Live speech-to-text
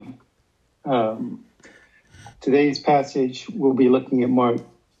Um, Today's passage, we'll be looking at Mark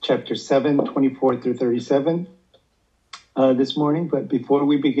chapter 7, 24 through 37 this morning. But before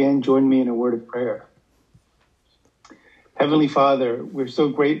we begin, join me in a word of prayer. Heavenly Father, we're so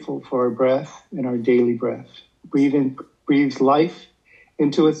grateful for our breath and our daily breath. Breathe life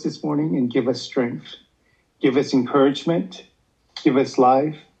into us this morning and give us strength. Give us encouragement, give us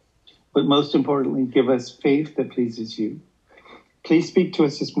life, but most importantly, give us faith that pleases you. Please speak to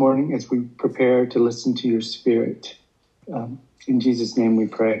us this morning as we prepare to listen to your Spirit. In Jesus' name we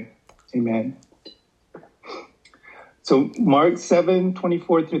pray. Amen. So Mark 7,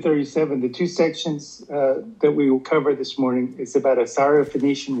 24 through 37, the two sections that we will cover this morning is about a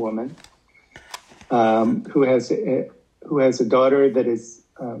Syrophoenician woman who has a daughter that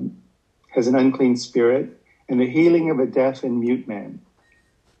has an unclean spirit, and the healing of a deaf and mute man.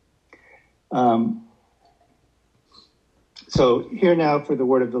 So hear now for the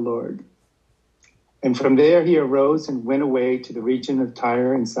word of the Lord. And from there he arose and went away to the region of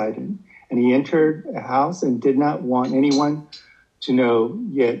Tyre and Sidon. And he entered a house and did not want anyone to know,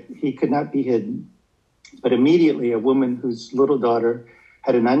 yet he could not be hidden. But immediately a woman whose little daughter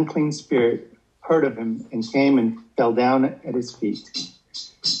had an unclean spirit heard of him and came and fell down at his feet.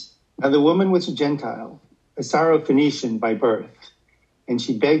 Now the woman was a Gentile, a Syrophoenician by birth, and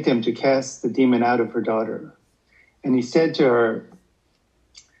she begged him to cast the demon out of her daughter. And he said to her,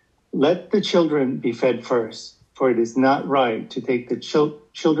 "Let the children be fed first, for it is not right to take the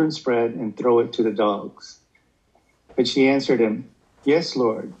children's bread and throw it to the dogs." But she answered him, "Yes,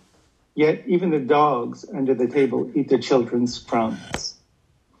 Lord, yet even the dogs under the table eat the children's crumbs."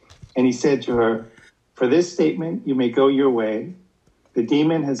 And he said to her, "For this statement you may go your way. The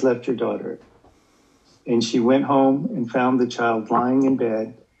demon has left your daughter." And she went home and found the child lying in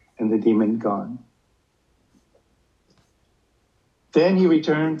bed and the demon gone. Then he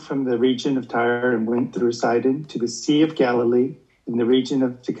returned from the region of Tyre and went through Sidon to the Sea of Galilee in the region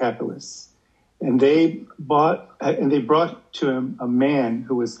of Decapolis. And they brought to him a man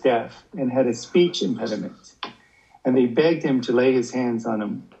who was deaf and had a speech impediment. And they begged him to lay his hands on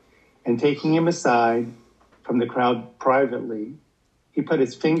him. And taking him aside from the crowd privately, he put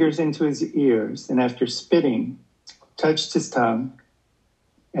his fingers into his ears, and after spitting, touched his tongue.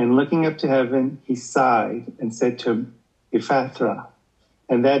 And looking up to heaven, he sighed and said to him, "Ephphatha,"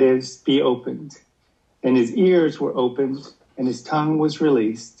 and that is, "be opened." And his ears were opened, and his tongue was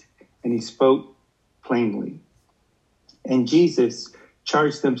released, and he spoke plainly. And Jesus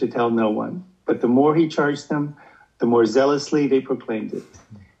charged them to tell no one. But the more he charged them, the more zealously they proclaimed it.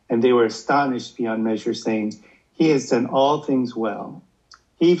 And they were astonished beyond measure, saying, "He has done all things well.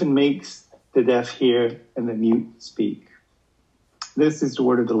 He even makes the deaf hear and the mute speak." This is the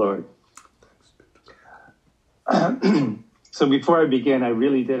word of the Lord. So before I begin, I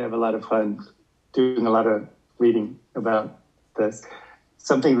really did have a lot of fun doing a lot of reading about this.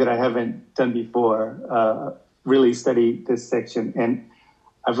 Something that I haven't done before, really study this section. And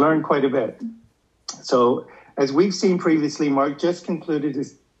I've learned quite a bit. So as we've seen previously, Mark just concluded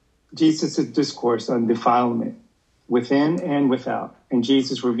Jesus' discourse on defilement within and without. And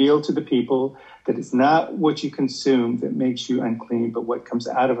Jesus revealed to the people that it's not what you consume that makes you unclean, but what comes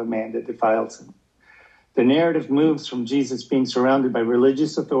out of a man that defiles him. The narrative moves from Jesus being surrounded by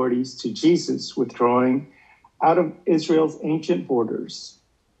religious authorities to Jesus withdrawing out of Israel's ancient borders,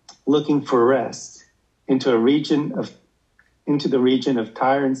 looking for rest into the region of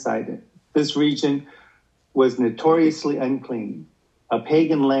Tyre and Sidon. This region was notoriously unclean, a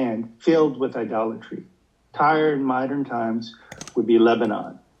pagan land filled with idolatry. Tyre in modern times would be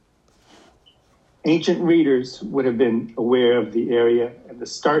Lebanon. Ancient readers would have been aware of the area and the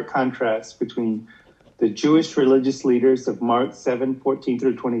stark contrast between the Jewish religious leaders of Mark 7, 14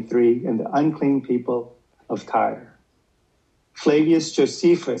 through 23, and the unclean people of Tyre. Flavius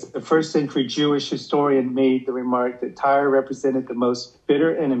Josephus, the first century Jewish historian, made the remark that Tyre represented the most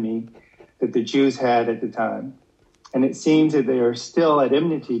bitter enemy that the Jews had at the time. And it seems that they are still at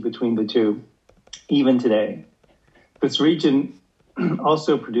enmity between the two, even today. This region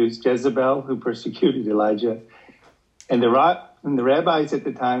also produced Jezebel, who persecuted Elijah. And the rabbis at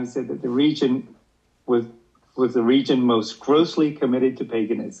the time said that the region was the region most grossly committed to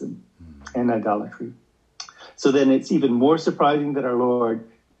paganism and idolatry. So then it's even more surprising that our Lord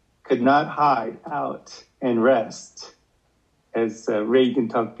could not hide out and rest, as Reagan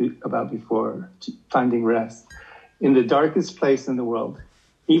talked about before, finding rest, in the darkest place in the world.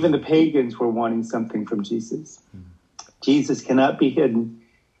 Even the pagans were wanting something from Jesus. Jesus cannot be hidden,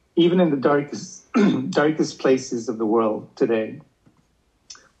 even in the darkest places of the world today,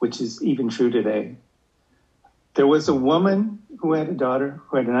 which is even true today. There was a woman who had a daughter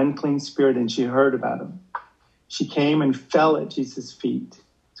who had an unclean spirit, and she heard about him. She came and fell at Jesus' feet.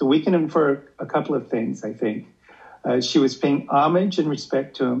 So we can infer a couple of things, I think. She was paying homage and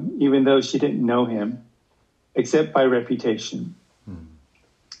respect to him, even though she didn't know him, except by reputation.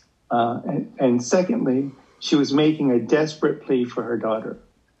 And secondly, she was making a desperate plea for her daughter,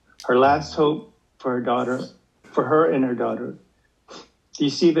 her last hope for her daughter, for her and her daughter. Do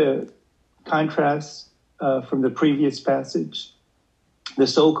you see the contrast from the previous passage? The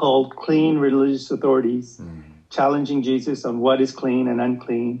so-called clean religious authorities challenging Jesus on what is clean and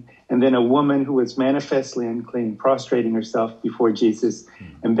unclean, and then a woman who was manifestly unclean, prostrating herself before Jesus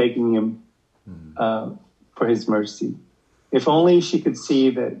and begging him for his mercy. If only she could see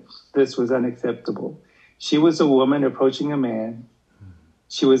that this was unacceptable. She was a woman approaching a man.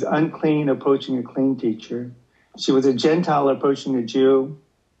 She was unclean approaching a clean teacher. She was a Gentile approaching a Jew.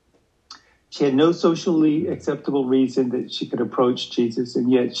 She had no socially acceptable reason that she could approach Jesus,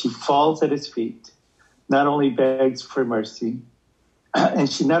 and yet she falls at his feet, not only begs for mercy, and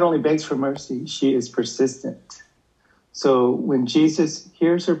she not only begs for mercy, she is persistent. So when Jesus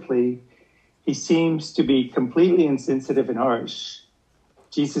hears her plea, he seems to be completely insensitive and harsh.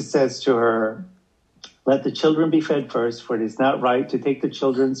 Jesus says to her, "Let the children be fed first, for it is not right to take the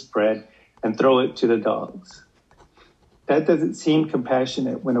children's bread and throw it to the dogs." That doesn't seem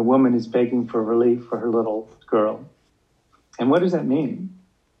compassionate when a woman is begging for relief for her little girl. And what does that mean?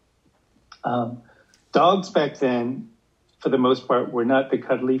 Dogs back then, for the most part, were not the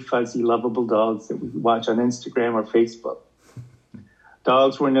cuddly, fuzzy, lovable dogs that we watch on Instagram or Facebook.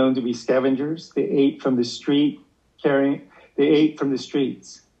 Dogs were known to be scavengers. They ate from the streets,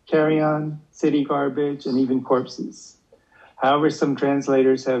 carrion, city garbage, and even corpses. However, some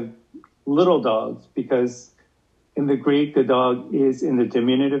translators have little dogs because in the Greek, the dog is in the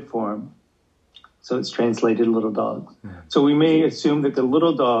diminutive form. So it's translated little dogs. So we may assume that the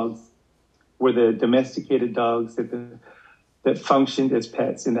little dogs were the domesticated dogs that functioned as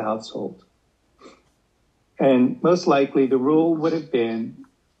pets in the household. And most likely the rule would have been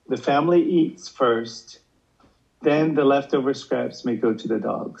the family eats first, then the leftover scraps may go to the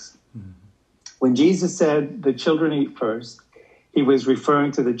dogs. When Jesus said the children eat first, he was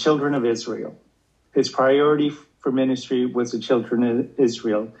referring to the children of Israel. His priority for ministry was the children of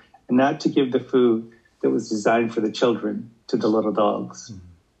Israel, and not to give the food that was designed for the children to the little dogs.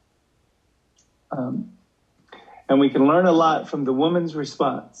 And we can learn a lot from the woman's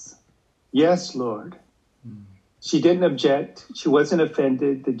response. Yes, Lord. She didn't object. She wasn't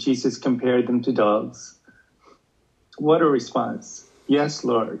offended that Jesus compared them to dogs. What a response. Yes,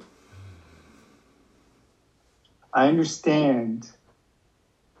 Lord. I understand.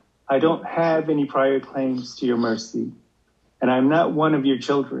 I don't have any prior claims to your mercy, and I'm not one of your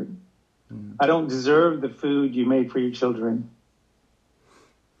children. I don't deserve the food you made for your children.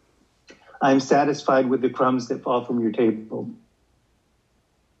 I'm satisfied with the crumbs that fall from your table.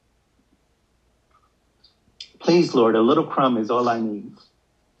 Please, Lord, a little crumb is all I need.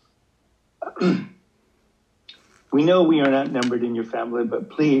 We know we are not numbered in your family, but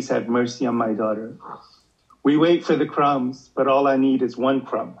please have mercy on my daughter. We wait for the crumbs, but all I need is one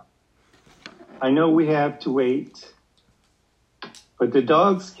crumb. I know we have to wait, but the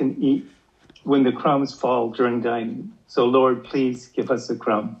dogs can eat when the crumbs fall during dining. So, Lord, please give us a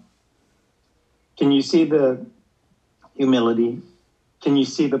crumb. Can you see the humility? Can you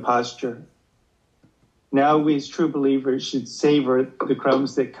see the posture? Now we as true believers should savor the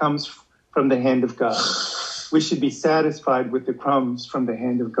crumbs that comes from the hand of God. We should be satisfied with the crumbs from the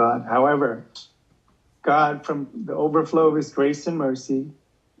hand of God. However, God, from the overflow of his grace and mercy,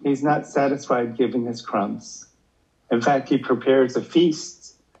 he's not satisfied giving us crumbs. In fact, he prepares a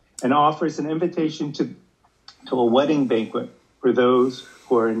feast and offers an invitation to a wedding banquet for those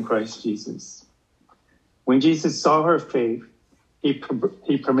who are in Christ Jesus. When Jesus saw her faith, he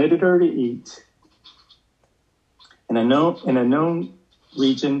permitted her to eat. In a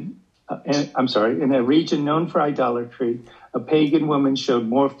region known for idolatry, a pagan woman showed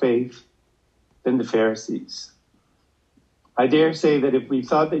more faith than the Pharisees. I dare say that if we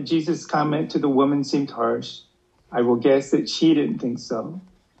thought that Jesus' comment to the woman seemed harsh, I will guess that she didn't think so.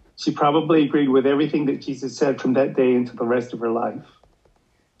 She probably agreed with everything that Jesus said from that day into the rest of her life.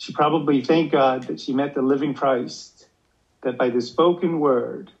 She probably thanked God that she met the living Christ, that by the spoken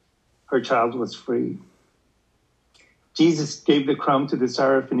word, her child was free. Jesus gave the crumb to the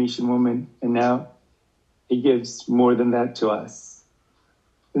Syrophoenician woman, and now he gives more than that to us.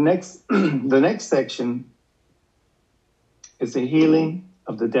 The next section is the healing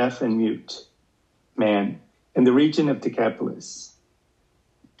of the deaf and mute man in the region of Decapolis.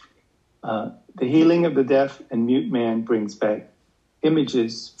 The healing of the deaf and mute man brings back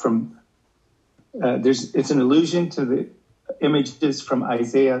images from, it's an allusion to the images from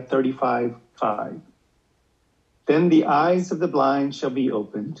Isaiah 35:5. Then the eyes of the blind shall be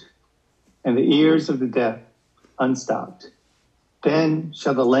opened, and the ears of the deaf unstopped. Then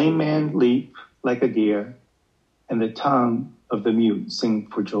shall the lame man leap like a deer, and the tongue of the mute sing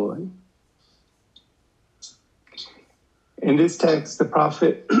for joy. In this text, the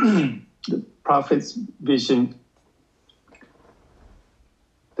prophet's vision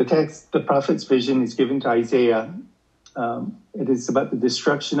is given to Isaiah. It is about the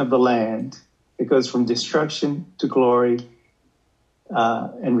destruction of the land. It goes from destruction to glory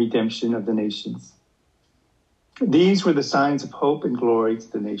and redemption of the nations. These were the signs of hope and glory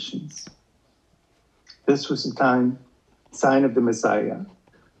to the nations. This was the sign of the Messiah.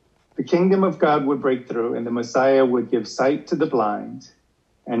 The kingdom of God would break through, and the Messiah would give sight to the blind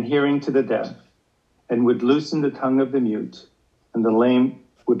and hearing to the deaf, and would loosen the tongue of the mute, and the lame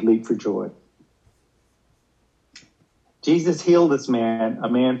would leap for joy. Jesus healed this man, a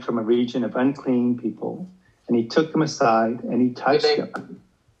man from a region of unclean people, and he took him aside and he touched him.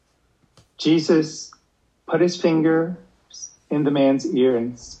 Jesus put his finger in the man's ear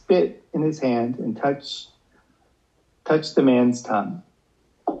and spit in his hand and touched the man's tongue.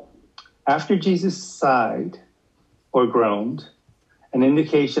 After Jesus sighed or groaned, an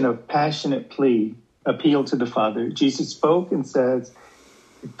indication of passionate appeal to the Father, Jesus spoke and says,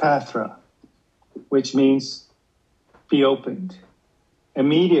 "Ephphatha," which means be opened.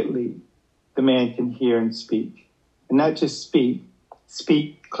 Immediately, the man can hear and speak. And not just speak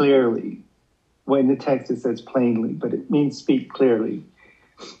clearly. Well, in the text it says plainly, but it means speak clearly.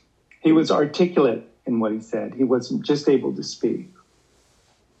 He was articulate in what he said. He wasn't just able to speak.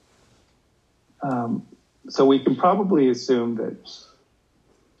 So we can probably assume that,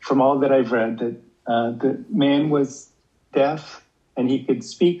 from all that I've read, that the man was deaf and he could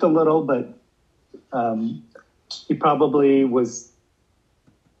speak a little, but he probably was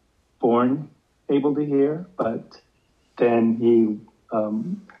born able to hear, but then he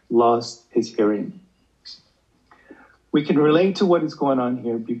lost his hearing. We can relate to what is going on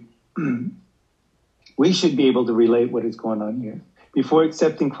here. We should be able to relate what is going on here. Before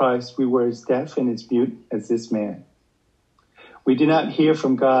accepting Christ, we were as deaf and as mute as this man. We did not hear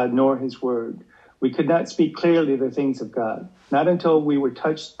from God nor his word. We could not speak clearly the things of God, not until we were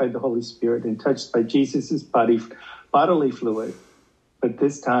touched by the Holy Spirit and touched by Jesus' bodily fluid, but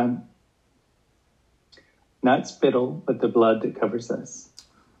this time, not spittle, but the blood that covers us.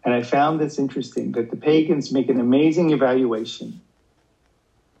 And I found this interesting, that the pagans make an amazing evaluation.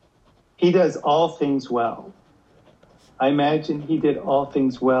 He does all things well. I imagine he did all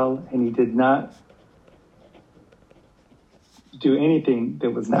things well, and he did not do anything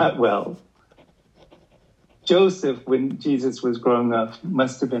that was not well. Joseph, when Jesus was growing up,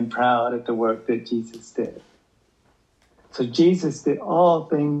 must have been proud at the work that Jesus did. So Jesus did all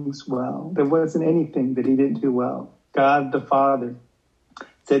things well. There wasn't anything that he didn't do well. God the Father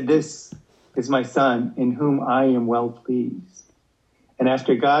said, "This is my Son, in whom I am well pleased." And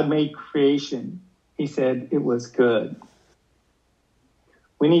after God made creation, he said it was good.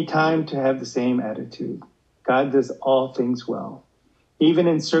 We need time to have the same attitude. God does all things well. Even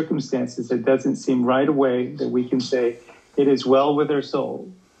in circumstances that doesn't seem right away that we can say, it is well with our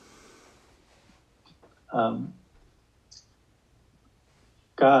soul.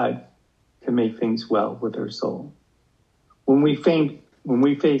 God can make things well with our soul. When we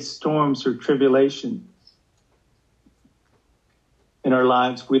face storms or tribulations in our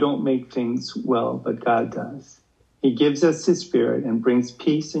lives, we don't make things well, but God does. He gives us his Spirit and brings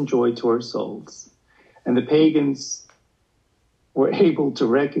peace and joy to our souls. And the pagans were able to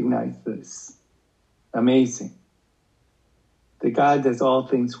recognize this. Amazing. That God does all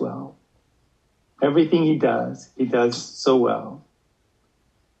things well. Everything he does so well.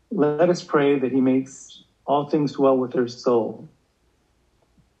 Let us pray that he makes all things well with our soul.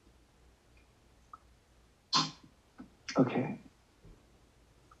 Okay.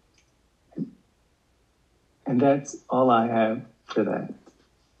 And that's all I have for that.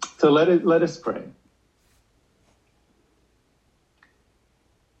 So let us pray.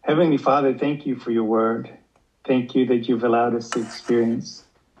 Heavenly Father, thank you for your word. Thank you that you've allowed us to experience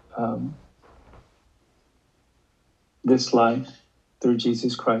this life through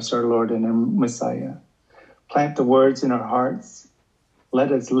Jesus Christ, our Lord and our Messiah. Plant the words in our hearts.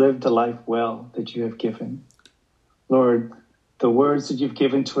 Let us live the life well that you have given. Lord, the words that you've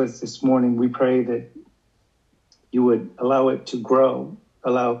given to us this morning, we pray that you would allow it to grow,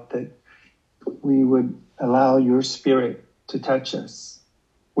 that we would allow your Spirit to touch us.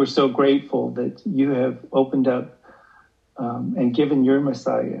 We're so grateful that you have opened up and given your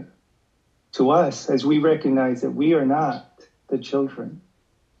Messiah to us as we recognize that we are not the children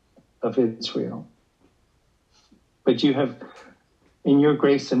of Israel. But you have, in your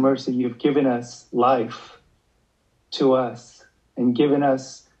grace and mercy, you've given us life to us and given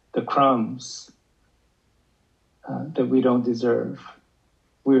us the crumbs that we don't deserve.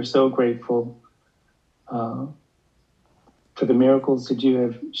 We are so grateful for the miracles that you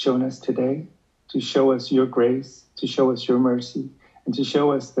have shown us today, to show us your grace, to show us your mercy, and to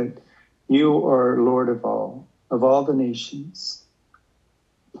show us that you are Lord of all the nations,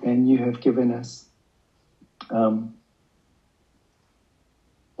 and you have given us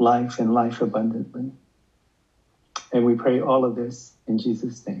life and life abundantly. And we pray all of this in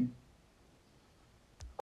Jesus' name.